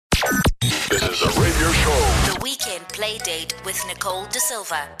This is a radio show. The Weekend Play Date with Nicole De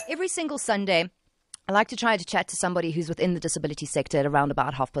Silva. Every single Sunday, I like to try to chat to somebody who's within the disability sector at around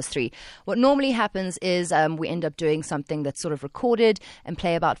about 3:30. What normally happens is we end up doing something that's sort of recorded and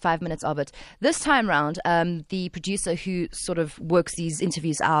play about 5 minutes of it. This time round, the producer who sort of works these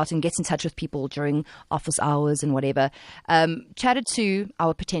interviews out and gets in touch with people during office hours and whatever, chatted to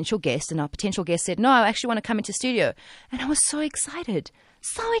our potential guest, and our potential guest said, no, I actually want to come into studio. And I was so excited.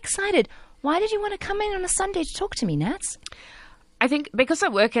 So excited. Why did you want to come in on a Sunday to talk to me, Nats? I think because I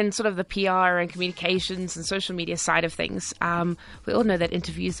work in sort of the PR and communications and social media side of things, we all know that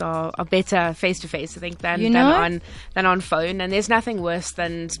interviews are better face-to-face, I think, than on phone. And there's nothing worse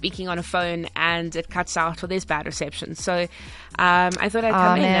than speaking on a phone and it cuts out or there's bad reception. So I thought I'd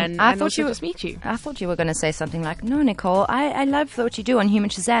come in and also just meet you. I thought you were going to say something like, no, Nicole, I love what you do on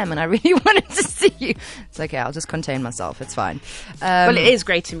Human Shazam and I really wanted to see you. It's okay, I'll just contain myself. It's fine. Well, it is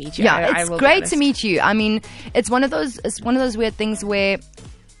great to meet you. Yeah, it's great to meet you. I mean, it's one of those weird things where,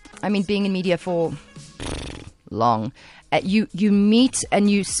 I mean, being in media for long, you meet and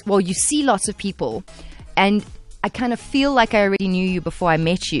you see lots of people, and I kind of feel like I already knew you before I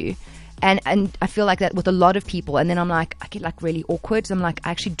met you, and I feel like that with a lot of people, and then I'm like, I get like really awkward. I'm like,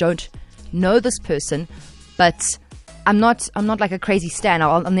 I actually don't know this person, but I'm not like a crazy stan.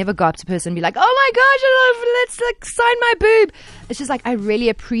 I'll never go up to a person and be like, oh my gosh, let's like sign my boob. It's just like, I really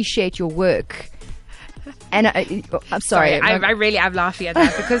appreciate your work. And I'm sorry. I'm laughing at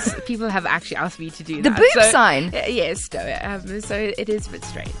that because people have actually asked me to do the that. boob sign. Yes, no. So it is a bit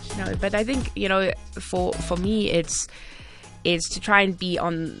strange. No, but I think for me it's to try and be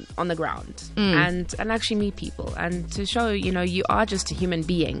on the ground and actually meet people and to show you are just a human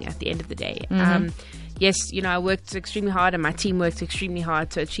being at the end of the day. Yes, I worked extremely hard and my team worked extremely hard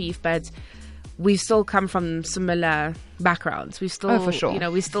to achieve, but we've still come from similar backgrounds. We still, for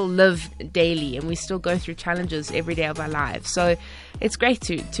sure. We still live daily and we still go through challenges every day of our lives. So it's great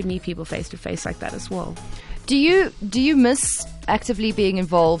to meet people face to face like that as well. Do you miss actively being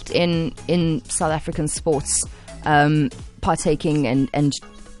involved in South African sports, partaking and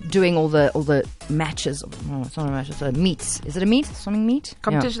doing all the matches? Oh, it's not a match. It's a meet. Is it a meet? Something meet?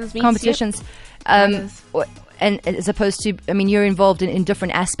 Competitions. Yeah. Competitions. Yep. And as opposed to, I mean, you're involved in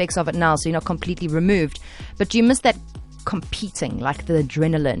different aspects of it now, so you're not completely removed. But do you miss that competing, like the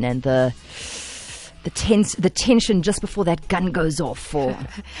adrenaline and the tension just before that gun goes off? Or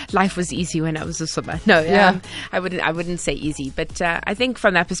life was easy when I was a swimmer. No, I wouldn't say easy, but I think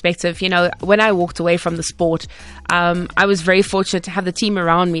from that perspective, when I walked away from the sport, I was very fortunate to have the team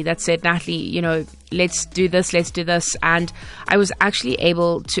around me that said, Natalie, let's do this, and I was actually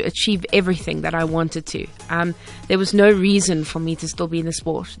able to achieve everything that I wanted to. There was no reason for me to still be in the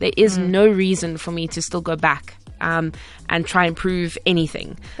sport. There is no reason for me to still go back and try and prove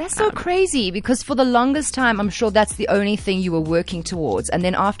anything. That's so crazy, because for the longest time, I'm sure that's the only thing you were working towards. And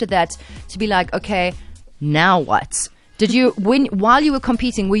then after that, to be like, okay, now what? Did you, while you were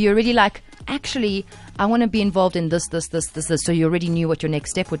competing, were you already like, actually, I want to be involved in this, so you already knew what your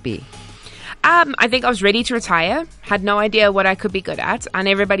next step would be? I think I was ready to retire, had no idea what I could be good at. And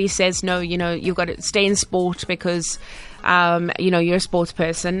everybody says, no, you've got to stay in sport because, you're a sports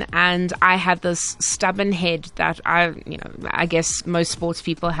person. And I had this stubborn head that I guess most sports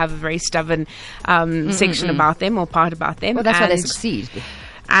people have a very stubborn section about them or part about them. Well, that's why they succeed.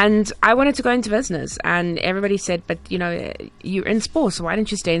 And I wanted to go into business, and everybody said, but you're in sport, so why don't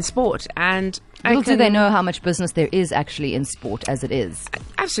you stay in sport? And little do they know how much business there is actually in sport as it is.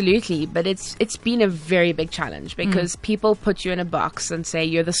 Absolutely, but it's been a very big challenge because people put you in a box and say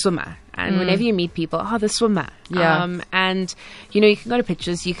you're the swimmer, and whenever you meet people, the swimmer. Yeah. And you can go to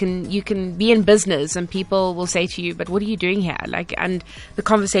pictures, you can be in business, and people will say to you, but what are you doing here? And the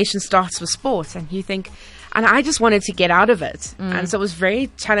conversation starts with sport, and you think. And I just wanted to get out of it. And so it was very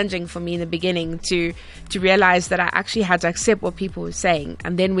challenging for me in the beginning to realize that I actually had to accept what people were saying,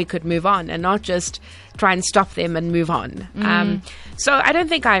 and then we could move on and not just try and stop them and move on. So I don't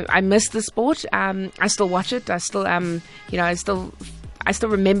think I miss the sport. I still watch it. I still I still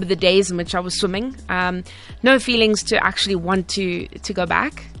remember the days in which I was swimming. No feelings to actually want to go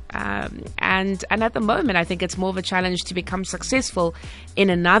back. And at the moment, I think it's more of a challenge to become successful in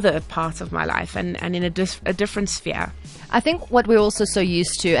another part of my life and in a different sphere. I think what we're also so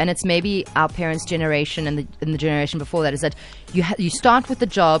used to, and it's maybe our parents' generation and the generation before that, is that you start with the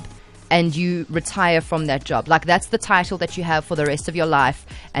job and you retire from that job. Like, that's the title that you have for the rest of your life.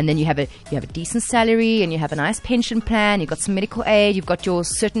 And then you have a decent salary, and you have a nice pension plan, you've got some medical aid, you've got your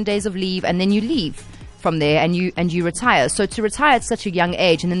certain days of leave, and then you leave from there and you retire. So to retire at such a young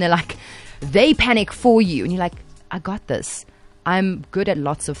age, and then they panic for you, and you're like, I got this. I'm good at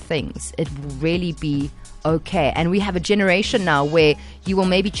lots of things, it will really be okay. And we have a generation now where you will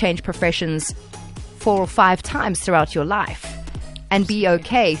maybe change professions 4 or 5 times throughout your life and be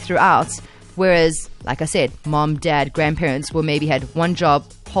okay throughout. Whereas, like I said, mom, dad, grandparents will maybe had one job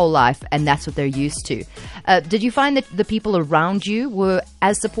whole life, and that's what they're used to. Did you find that the people around you were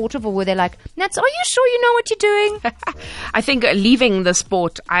as supportive, or were they like, Nats, are you sure you know what you're doing? I think leaving the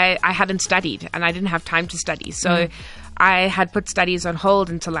sport, I hadn't studied, and I didn't have time to study. So I had put studies on hold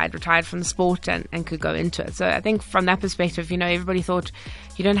until I'd retired from the sport and could go into it. So I think from that perspective, everybody thought,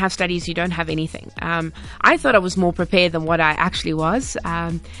 you don't have studies, you don't have anything. I thought I was more prepared than what I actually was.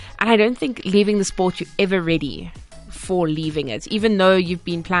 And I don't think leaving the sport, you're ever ready for leaving it, even though you've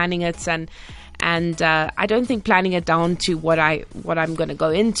been planning it. And I don't think planning it down to what I'm going to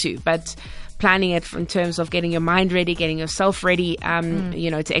go into, but planning it in terms of getting your mind ready, getting yourself ready,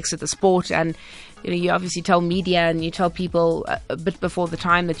 to exit the sport. And you obviously tell media and you tell people a bit before the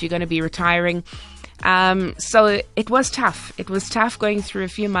time that you're going to be retiring. So it was tough. It was tough going through a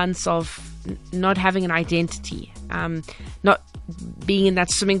few months of not having an identity, not being in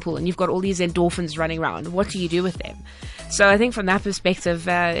that swimming pool, and you've got all these endorphins running around. What do you do with them? So I think from that perspective,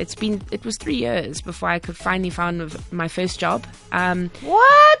 it was 3 years before I could finally find my first job.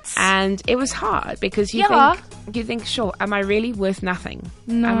 What? And it was hard because you think, sure, am I really worth nothing?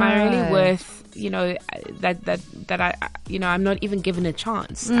 No. Am I really worth, that I, I'm not even given a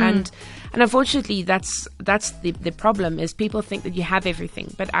chance? And unfortunately, that's the problem, is people think that you have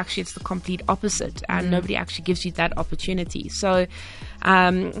everything, but actually it's the complete opposite, and nobody actually gives you that opportunity. So,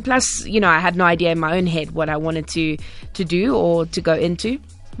 plus, I had no idea in my own head what I wanted to do or to go into.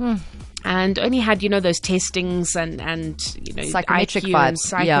 And only had, those testings and psychometric IQ vibes. and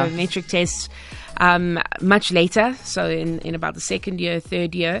psychometric tests much later. So in about the second year,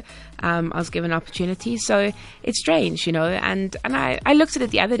 third year, I was given an opportunity. So it's strange, and I looked at it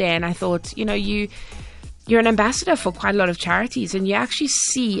the other day and I thought, you're an ambassador for quite a lot of charities, and you actually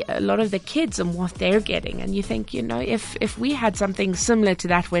see a lot of the kids and what they're getting, and you think, if we had something similar to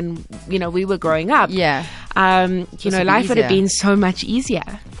that when we were growing up, life would have been so much easier.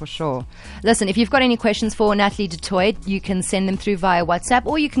 For sure. Listen, if you've got any questions for Natalie du Toit, you can send them through via WhatsApp,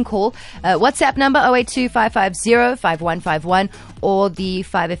 or you can call WhatsApp number 082-550-5151 or the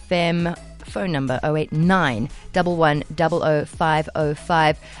 5FM phone number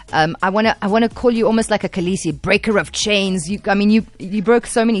 089-1100-505. I want to call you almost like a Khaleesi, breaker of chains. You broke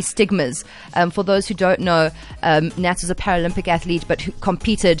so many stigmas. For those who don't know, Nat was a Paralympic athlete, but who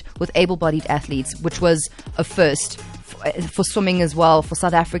competed with able-bodied athletes, which was a first for swimming as well. For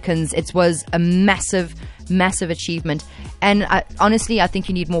South Africans, it was a massive achievement. And honestly, I think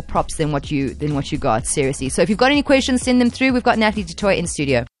you need more props than what you got. Seriously. So if you've got any questions, send them through. We've got Natalie du Toit in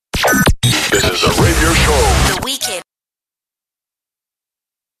studio. This is a radio show. The Weekend.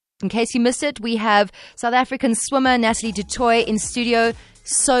 In case you missed it, we have South African swimmer Natalie du Toit in studio.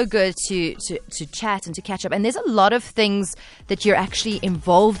 So good to chat and to catch up. And there's a lot of things that you're actually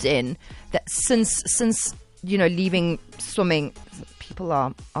involved in that since leaving swimming. People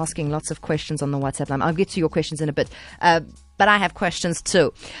are asking lots of questions on the WhatsApp line. I'll get to your questions in a bit. But I have questions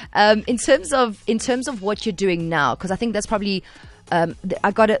too. In terms of what you're doing now, because I think that's probably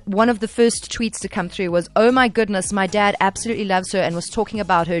I got it. One of the first tweets to come through was, "Oh my goodness, my dad absolutely loves her and was talking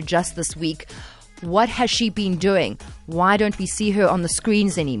about her just this week. What has she been doing? Why don't we see her on the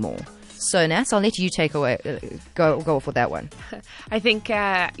screens anymore?" So, Nat, I'll let you take away, go off with that one. I think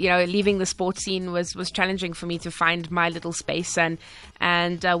leaving the sports scene was challenging for me to find my little space, and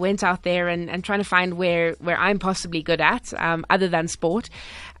went out there and trying to find where I'm possibly good at, other than sport,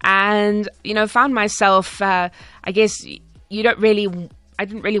 and found myself. I guess I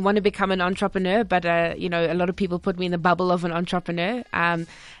didn't really want to become an entrepreneur, but a lot of people put me in the bubble of an entrepreneur,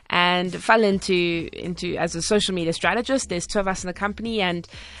 and fell into as a social media strategist. There's 2 of us in the company, and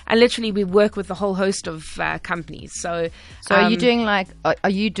literally we work with a whole host of companies. So are you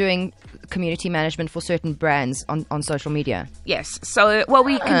doing community management for certain brands on social media? Yes. So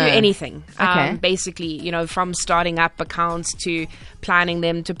we can do anything. Okay. Basically, from starting up accounts to planning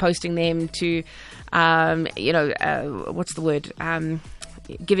them to posting them to what's the word?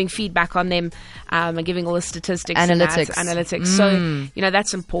 Giving feedback on them, and giving all the statistics, analytics. So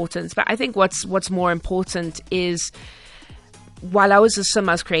that's important. But I think what's more important is, while I was a swimmer,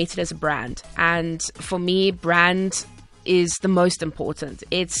 I was created as a brand, and for me, brand is the most important.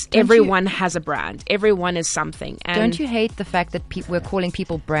 It's everyone has a brand. Everyone is something. And don't you hate the fact that we're calling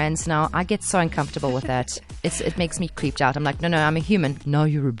people brands now? I get so uncomfortable with that. It makes me creeped out. I'm like, no, I'm a human. No,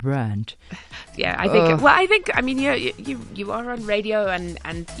 you're a brand. Yeah, I think. Well, I think. I mean, you are on radio, and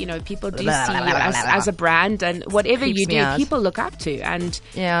people do see you as a brand, and whatever you do, people look up to. And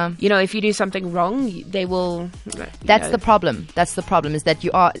if you do something wrong, they will. That's the problem. That's the problem. Is that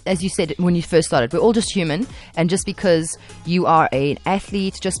you are, as you said when you first started, we're all just human, and just because you are an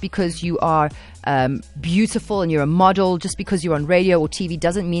athlete, just because you are beautiful and you're a model, just because you're on radio or TV,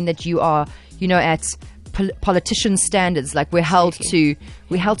 doesn't mean that you are, at politician standards. Like we're held to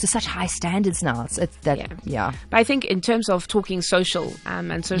such high standards now. But I think in terms of talking social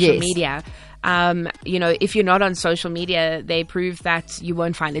and social media, if you're not on social media, they prove that you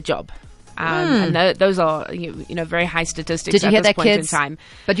won't find a job. And those are very high statistics. Did you hear that, point kids? In time.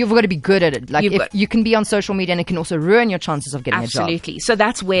 But you've got to be good at it. Like you can be on social media, and it can also ruin your chances of getting a job. Absolutely. So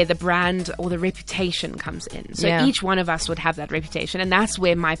that's where the brand or the reputation comes in. So each one of us would have that reputation, and that's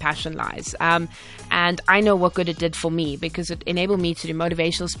where my passion lies. And I know what good it did for me, because it enabled me to do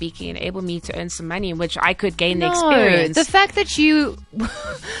motivational speaking, enabled me to earn some money in which I could gain the experience. The fact that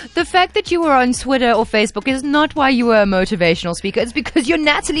you were on Twitter or Facebook is not why you were a motivational speaker. It's because you're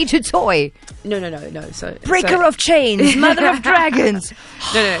Natalie du Toit. No. So breaker of chains, mother of dragons.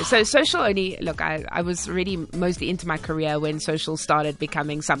 No. So social only. Look, I was really mostly into my career when social started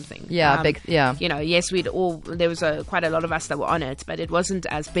becoming something. Big. Yeah. Yes, there was quite a lot of us that were on it, but it wasn't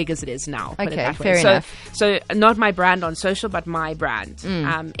as big as it is now. Okay, fair enough. So not my brand on social, but my brand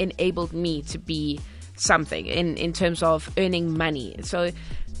enabled me to be something in terms of earning money. So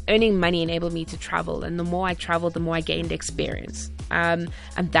earning money enabled me to travel, and the more I traveled, the more I gained experience. And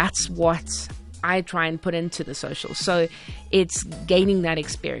that's what I try and put into the social. So it's gaining that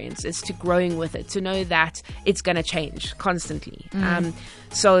experience, it's to growing with it, to know that it's going to change constantly.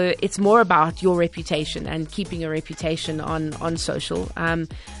 So it's more about your reputation and keeping your reputation on social.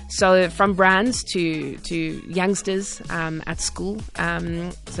 So from brands to youngsters at school.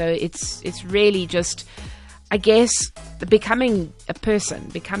 So it's really just, I guess, becoming a person,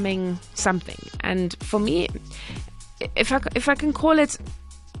 becoming something. And for me, if I can call it,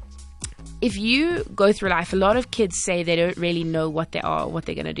 if you go through life, a lot of kids say they don't really know what they are, or what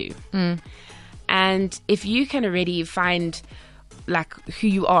they're going to do. And if you can already find like who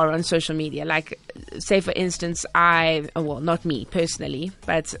you are on social media, like say for instance, not me personally,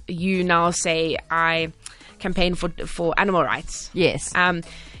 but you now say I campaign for animal rights. Yes.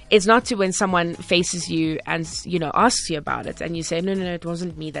 It's not to when someone faces you and asks you about it, and you say no, it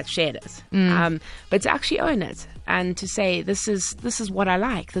wasn't me that shared it. But to actually own it and to say this is what I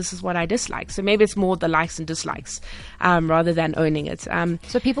like, this is what I dislike. So maybe it's more the likes and dislikes rather than owning it.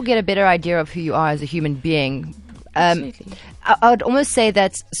 So people get a better idea of who you are as a human being. Absolutely. I would almost say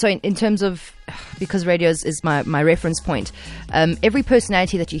that, so in terms of, because radio is my reference point, every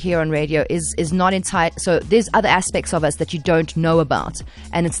personality that you hear on radio is not entitled. So there's other aspects of us that you don't know about,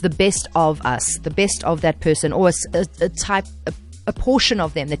 and it's the best of us, the best of that person, or a portion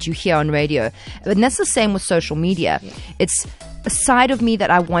of them that you hear on radio. And that's the same with social media. It's a side of me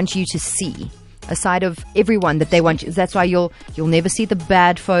that I want you to see, a side of everyone that they want you. That's why you'll never see the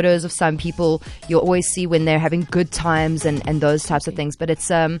bad photos of some people. You'll always see when they're having good times and those types of things. But it's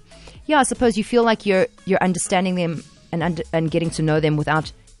I suppose you feel like you're understanding them and getting to know them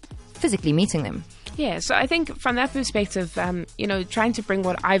without physically meeting them. Yeah, so I think from that perspective, trying to bring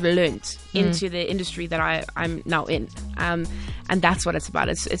what I've learned into the industry that I'm now in, and that's what it's about.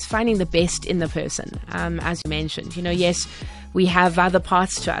 It's finding the best in the person, as you mentioned. Yes, we have other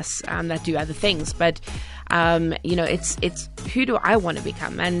parts to us that do other things, but it's who do I want to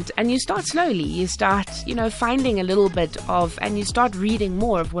become? And you start slowly. You start, finding a little bit of, and you start reading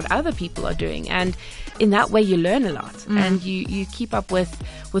more of what other people are doing. And in that way, you learn a lot, and you keep up with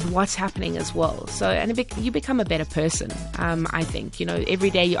what's happening as well. So, and you become a better person. I think, every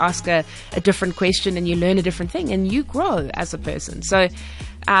day you ask a different question and you learn a different thing, and you grow as a person. So,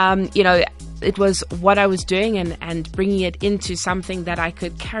 it was what I was doing and bringing it into something that I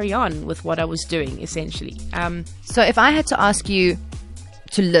could carry on with what I was doing, essentially. So if I had to ask you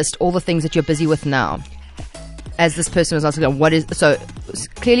to list all the things that you're busy with now, as this person was asking,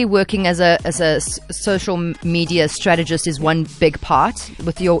 clearly working as a social media strategist is one big part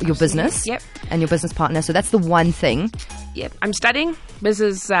with your business. Yep. And your business partner. So that's the one thing. Yep. I'm studying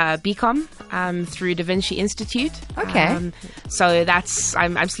business BCom through Da Vinci Institute. Okay. So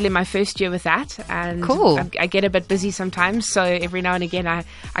I'm still in my first year with that, and cool. I get a bit busy sometimes. So every now and again, I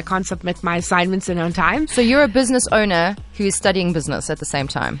can't submit my assignments in on time. So you're a business owner who is studying business at the same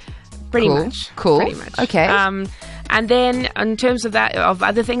time. Pretty Cool. much. Cool. Pretty much. Okay. And then in terms of that, of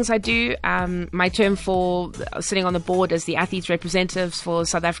other things I do, my term for sitting on the board as the athletes representatives for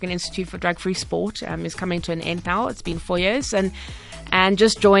South African Institute for Drug-Free Sport is coming to an end now. It's been 4 years, and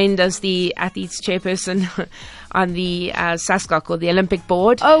just joined as the athletes chairperson on the SASCOC, or the Olympic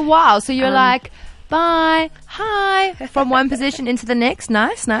board. Oh, wow. So you're like, bye, hi, from one position into the next.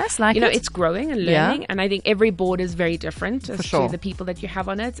 Nice. Like It's growing and learning, and I think every board is very different as sure. to the people that you have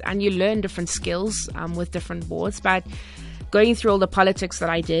on it, and you learn different skills with different boards. But going through all the politics that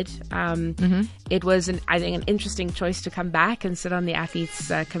I did, it was, I think, an interesting choice to come back and sit on the Athletes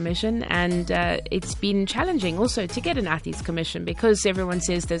Commission. And it's been challenging also to get an Athletes Commission, because everyone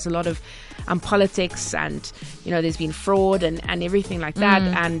says there's a lot of politics, and, there's been fraud and everything like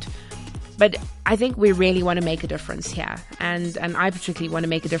that. But I think we really want to make a difference here. And I particularly want to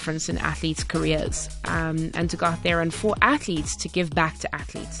make a difference in athletes' careers, and to go out there and for athletes to give back to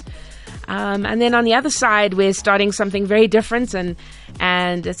athletes. And then on the other side, we're starting something very different, and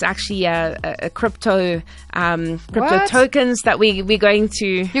it's actually a crypto tokens that we're going to.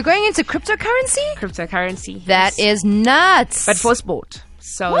 You're going into cryptocurrency? Cryptocurrency. That is nuts. But for sport.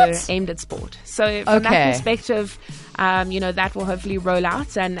 So aimed at sport. So from that perspective, that will hopefully roll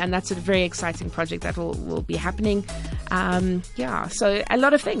out, and that's a very exciting project that will be happening. So a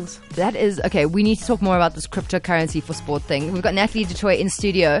lot of things. That is, okay, we need to talk more about this cryptocurrency for sport thing. We've got Natalie du Toit in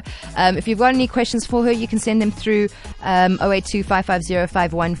studio. If you've got any questions for her, you can send them through 082 550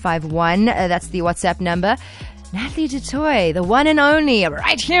 5151. That's the WhatsApp number. Natalie du Toit, the one and only,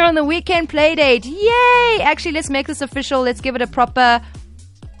 right here on the Weekend Playdate. Yay! Actually, let's make this official. Let's give it a proper...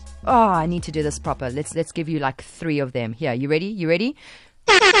 Oh, I need to do this proper. Let's give you like 3 of them. Here, you ready? Yay!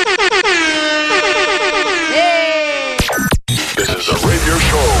 This is a radio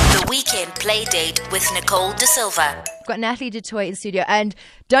show. The Weekend Playdate with Nicole De Silva. We've got Natalie du Toit in studio, and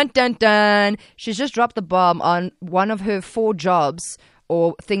dun, she's just dropped the bomb on one of her 4 jobs,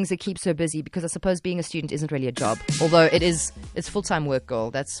 or things that keeps her busy, because I suppose being a student isn't really a job, although it's full-time work, girl.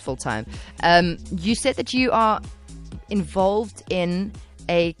 That's full-time. You said that you are involved in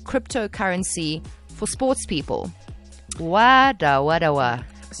a cryptocurrency for sports people. Wada.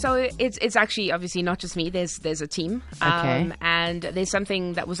 So it's actually obviously not just me. There's a team, and there's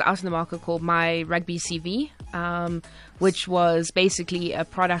something that was out in the market called My Rugby CV, which was basically a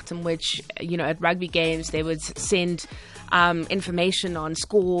product in which at rugby games they would send information on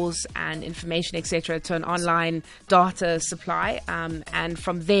scores and information etc. to an online data supply, and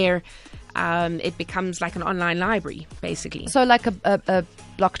from there it becomes like an online library, basically. So like a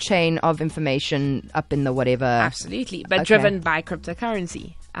blockchain of information up in the whatever. Absolutely, but driven by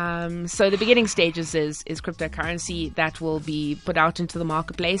cryptocurrency. So the beginning stages is cryptocurrency that will be put out into the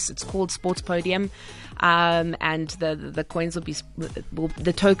marketplace. It's called Sports Podium, and the coins will be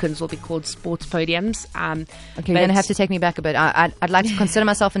the tokens will be called Sports Podiums. Okay, you're gonna have to take me back a bit. I'd like to consider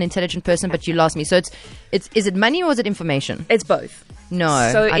myself an intelligent person, but you lost me. So is it money or is it information? It's both. No,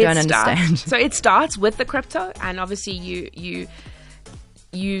 I don't understand. So it starts with the crypto, and obviously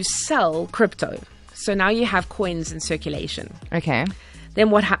you sell crypto. So now you have coins in circulation. Okay. Then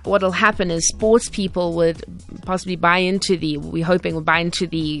what'll happen is sports people would possibly buy into the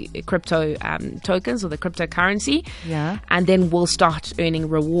crypto tokens or the cryptocurrency. Yeah. And then we'll start earning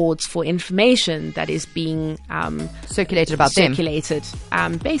rewards for information that is being circulated about them.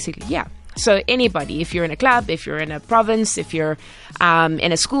 Basically, yeah. So anybody, if you're in a club, if you're in a province, if you're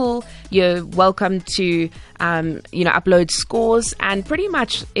in a school, you're welcome to upload scores, and pretty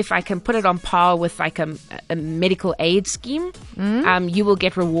much, if I can put it on par with like a medical aid scheme, you will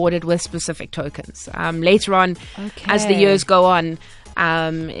get rewarded with specific tokens. Later on, as the years go on,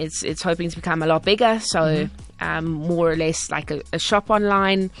 it's hoping to become a lot bigger. So more or less like a shop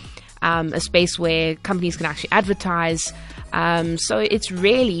online, a space where companies can actually advertise. So it's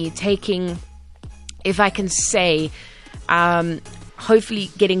really taking, if I can say, hopefully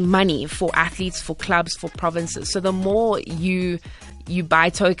getting money for athletes, for clubs, for provinces. So the more you buy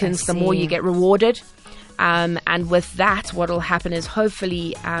tokens, the more you get rewarded. And with that, what will happen is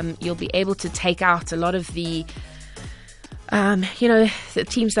hopefully you'll be able to take out a lot of the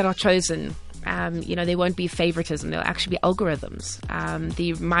teams that are chosen. There won't be favoritism. There'll actually be algorithms.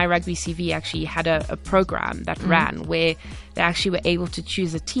 The My Rugby CV actually had a program that ran where they actually were able to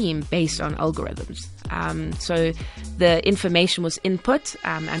choose a team based on algorithms. So the information was input,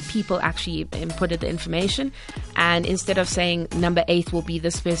 and people actually inputted the information. And instead of saying number 8 will be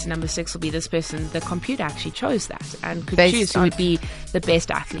this person, number 6 will be this person, the computer actually chose that and could choose who would be the best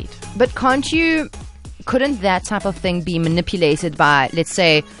athlete. But couldn't that type of thing be manipulated by, let's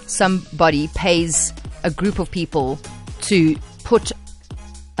say, somebody pays a group of people to put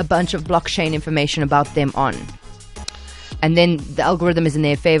a bunch of blockchain information about them on. And then the algorithm is in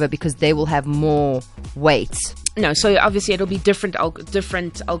their favor because they will have more weight. No, so obviously it'll be different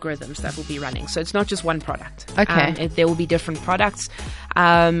algorithms that will be running. So it's not just one product. Okay. There will be different products,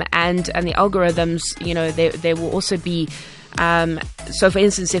 and the algorithms, they will also be. So, for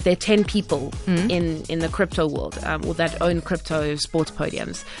instance, if there are 10 people in the crypto world, or that own crypto sports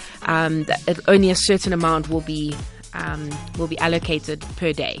podiums, only a certain amount will be allocated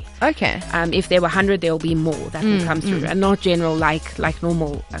per day. Okay. If there were 100, there will be more that will come through, and not general like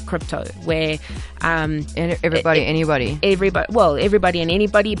normal crypto, where everybody and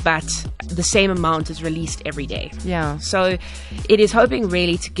anybody, but the same amount is released every day. Yeah. So it is hoping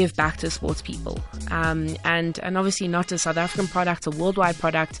really to give back to sports people, and obviously not a South African product, a worldwide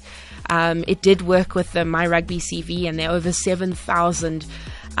product. It did work with the My Rugby CV, and there are over 7,000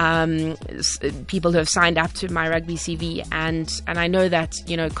 people who have signed up to My Rugby CV, and I know that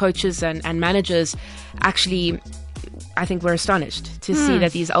coaches and managers actually, I think, were astonished to see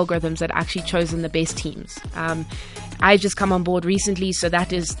that these algorithms had actually chosen the best teams. I've just come on board recently, so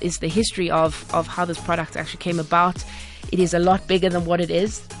that is the history of how this product actually came about. It is a lot bigger than what it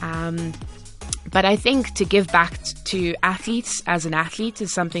is. But I think to give back to athletes as an athlete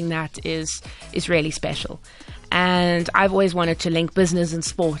is something that is really special. And I've always wanted to link business and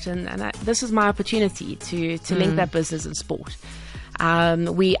sport, and this is my opportunity to link that business and sport.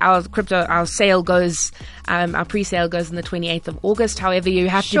 Our sale goes, our pre-sale goes on the 28th of August. However, you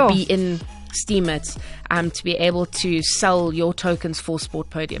have to be in Steemit to be able to sell your tokens for sport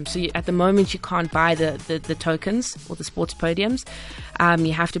podiums. So at the moment, you can't buy the tokens or the sports podiums.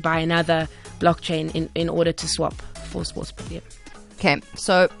 You have to buy another blockchain in order to swap for sports podium. Okay,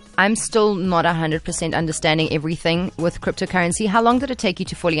 so I'm still not 100% understanding everything with cryptocurrency. How long did it take you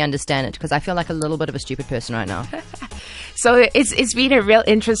to fully understand it? Because I feel like a little bit of a stupid person right now. So it's been a real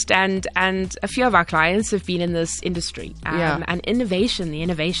interest, and a few of our clients have been in this industry and the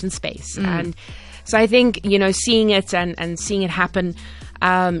innovation space. And so I think, seeing it and seeing it happen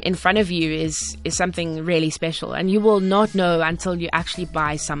in front of you is something really special, and you will not know until you actually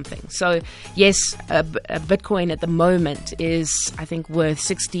buy something. So yes, a Bitcoin at the moment is, I think, worth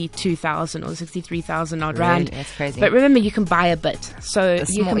 62,000 or 63,000 odd rand. That's crazy. But remember, you can buy a bit, so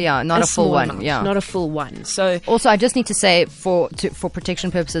not a full one. Not a full one. So also, I just need to say, for protection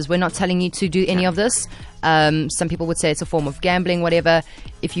purposes, we're not telling you to do any of this. Some people would say it's a form of gambling, whatever.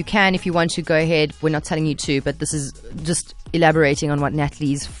 If you want to, go ahead. We're not telling you to, but this is just elaborating on what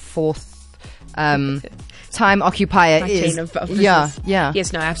Natalie's fourth time occupier is. Chain of yeah.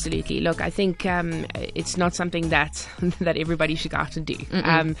 Yes, no, absolutely. Look, I think it's not something that everybody should go out and do.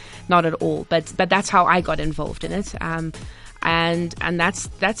 Not at all. But that's how I got involved in it. And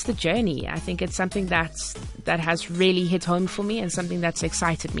that's the journey. I think it's something that has really hit home for me, and something that's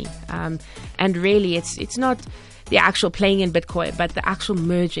excited me. And really, it's not the actual playing in Bitcoin, but the actual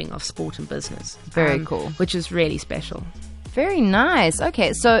merging of sport and business. Very cool. Which is really special. Very nice.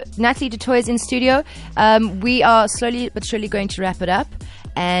 Okay, so Natalie du Toit is in studio. We are slowly but surely going to wrap it up.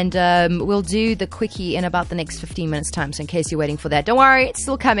 And we'll do the quickie in about the next 15 minutes time. So in case you're waiting for that, don't worry, it's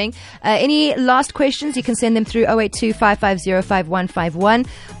still coming. Any last questions, you can send them through 082-550-5151.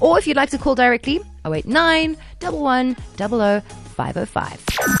 Or if you'd like to call directly,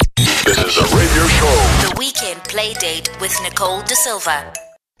 089-1100-505. This is a radio show. The Weekend Playdate with Nicole De Silva.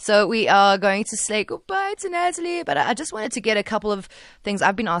 So we are going to say goodbye to Natalie, but I just wanted to get a couple of things.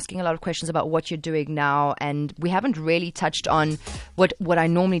 I've been asking a lot of questions about what you're doing now, and we haven't really touched on what I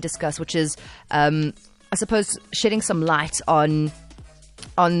normally discuss, which is, I suppose, shedding some light on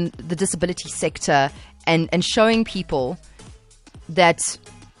the disability sector and showing people that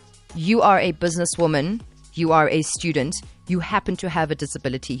you are a businesswoman, you are a student, you happen to have a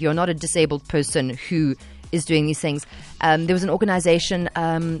disability. You're not a disabled person who is doing these things. There was an organization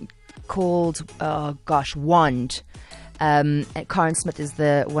called WAND. Karen Smith is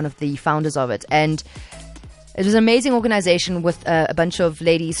one of the founders of it, and it was an amazing organization with a bunch of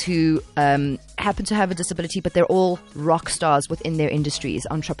ladies who happen to have a disability, but they're all rock stars within their industries,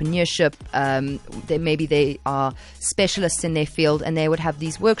 entrepreneurship. Maybe they are specialists in their field, and they would have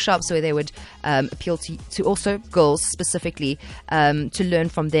these workshops where they would appeal to also girls specifically to learn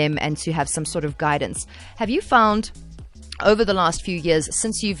from them and to have some sort of guidance. Have you found over the last few years,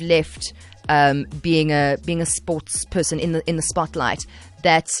 since you've left being a sports person in the spotlight,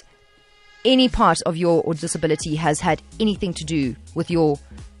 that any part of your disability has had anything to do with your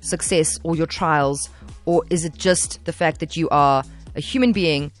success or your trials, or is it just the fact that you are a human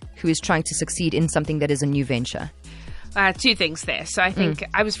being who is trying to succeed in something that is a new venture? Two things there. So I think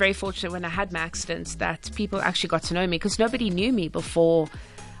I was very fortunate when I had my accident that people actually got to know me, because nobody knew me before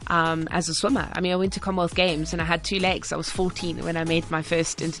as a swimmer. I mean, I went to Commonwealth Games and I had 2 legs. I was 14 when I made my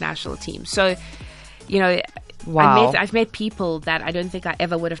first international team. So, you know, Wow. I've met people that I don't think I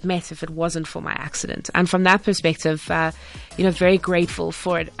ever would have met if it wasn't for my accident. And from that perspective, you know, very grateful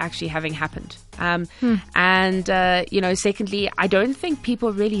for it actually having happened. And, you know, secondly, I don't think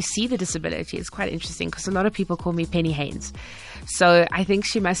people really see the disability. It's quite interesting because a lot of people call me Penny Haynes. So I think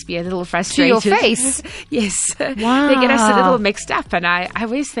she must be a little frustrated. To your face? Yes. Wow. They get us a little mixed up. And I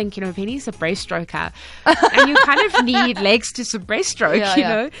always think, you know, Penny's a breaststroker. And you kind of need legs to some breaststroke, you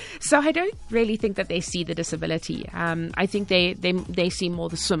know. So I don't really think that they see the disability. I think they see more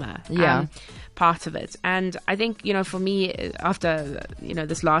the swimmer. Part of it. And I think, you know, for me, after, you know,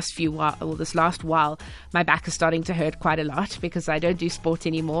 this last while, my back is starting to hurt quite a lot because I don't do sport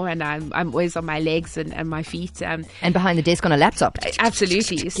anymore, and I'm always on my legs and my feet. And behind the desk on a laptop.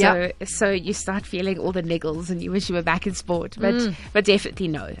 Absolutely. So you start feeling all the niggles and you wish you were back in sport. But definitely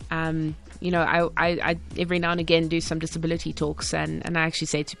no. You know, I every now and again do some disability talks, and I actually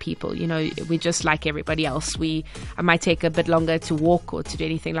say to people, you know, we're just like everybody else. I might take a bit longer to walk or to do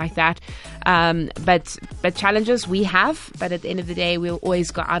anything like that. But challenges we have, but at the end of the day, we'll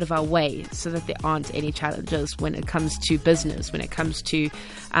always go out of our way so that there aren't any challenges when it comes to business, when it comes to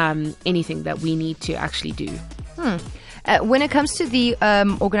anything that we need to actually do. When it comes to the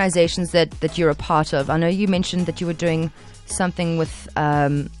organizations that you're a part of, I know you mentioned that you were doing something with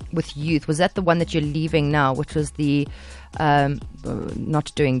youth. Was that the one that you're leaving now, which was the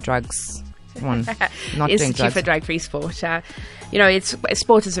not doing drugs one? Not doing Institute drugs. for Drug-Free Sport. You know,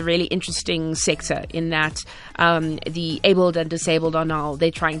 sport is a really interesting sector in that the abled and disabled are now,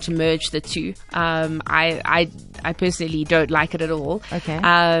 they're trying to merge the two. I personally don't like it at all. Okay.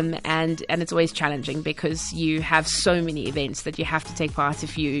 And it's always challenging because you have so many events that you have to take part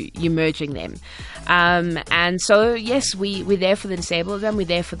if you're merging them. And so, yes, we're there for the disabled and we're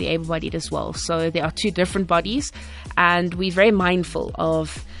there for the able-bodied as well. So there are 2 different bodies, and we're very mindful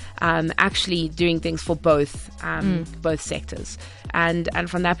of actually doing things for both sectors. And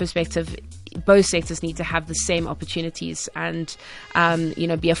from that perspective, both sectors need to have the same opportunities and, you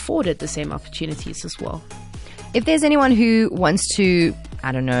know, be afforded the same opportunities as well. If there's anyone who wants to,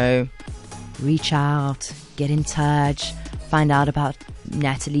 I don't know, reach out, get in touch, find out about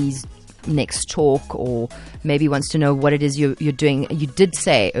Natalie's next talk, or maybe wants to know what it is you're doing. You did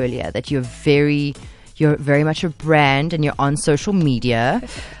say earlier that you're very much a brand and you're on social media.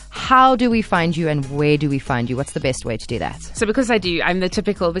 How do we find you and where do we find you? What's the best way to do that? So because I do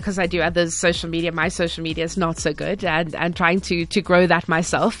others' social media, my social media is not so good, and trying to grow that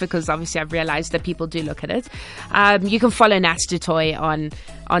myself, because obviously I've realized that people do look at it. You can follow Nat du Toit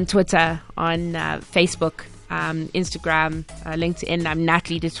on Twitter, on Facebook, Instagram, LinkedIn. I'm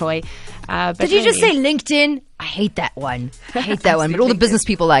Natalie du Toit. Did you just say LinkedIn? I hate that one. I hate that one. But all the business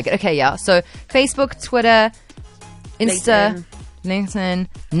people like it. Okay, yeah. So Facebook, Twitter, Insta, LinkedIn,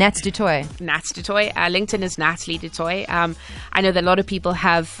 Nat du Toit. Nat du Toit. LinkedIn is Natalie du Toit. I know that a lot of people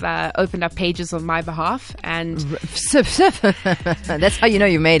have opened up pages on my behalf, and that's how you know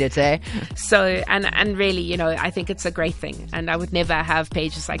you made it, eh? So, and really, you know, I think it's a great thing, and I would never have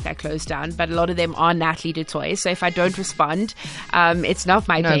pages like that closed down. But a lot of them are Natalie du Toit. So if I don't respond, it's not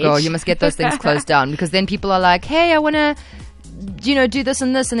my page. No, girl, you must get those things closed down, because then people are like, "Hey, I want to, you know, do this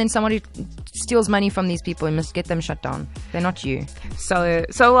and this," and then somebody steals money from these people. You must get them shut down. They're not you. So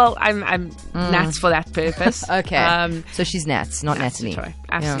well, I'm Nats for that purpose. Okay. So she's Nats, not Natalie.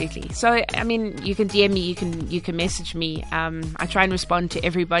 Absolutely. Yeah. So I mean, you can DM me, you can message me. I try and respond to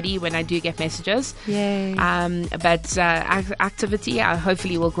everybody when I do get messages. Yay. But activity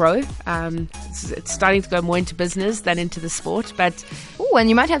hopefully will grow. It's starting to go more into business than into the sport. But and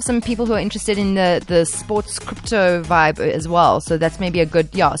you might have some people who are interested in the sports crypto vibe as well. So that's maybe a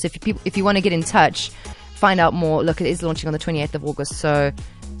good So if you want to get in touch, find out more. Look, it is launching on the 28th of August, so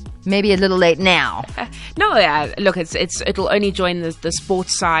maybe a little late now. No, look, it'll only join the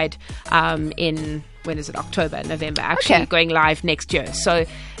sports side in, when is it, October, November, actually going live next year. So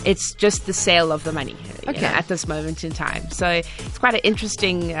it's just the sale of the money at this moment in time. So it's quite an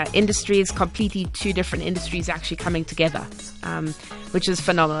interesting industry. It's completely 2 different industries actually coming together, which is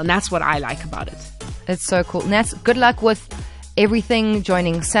phenomenal. And that's what I like about it. It's so cool. Nats, good luck with everything,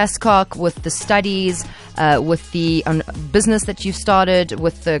 joining SASCOC, with the studies, with the business that you've started,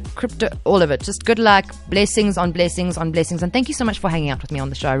 with the crypto, all of it. Just good luck, blessings on blessings on blessings. And thank you so much for hanging out with me on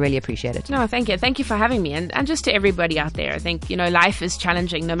the show. I really appreciate it. No, thank you. Thank you for having me. And just to everybody out there, I think, you know, life is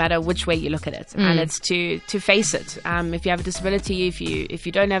challenging no matter which way you look at it. And it's to face it. If you have a disability, if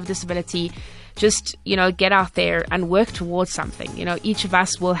you don't have a disability, just, you know, get out there and work towards something. You know, each of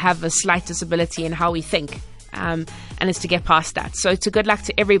us will have a slight disability in how we think. and it's to get past that. So it's a good luck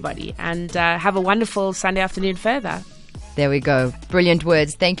to everybody, and have a wonderful Sunday afternoon further. There we go. Brilliant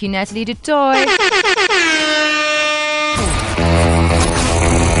words. Thank you, Natalie du Toit.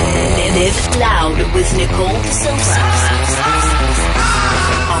 Live loud with Nicole Silva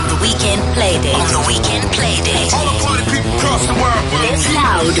on the weekend playdate. On the weekend playdate. All the party people across the world. Live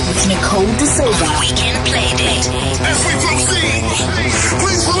loud with Nicole Silva on the weekend playdate. As we proceed,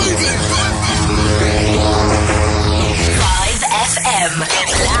 please believe it. 5 FM.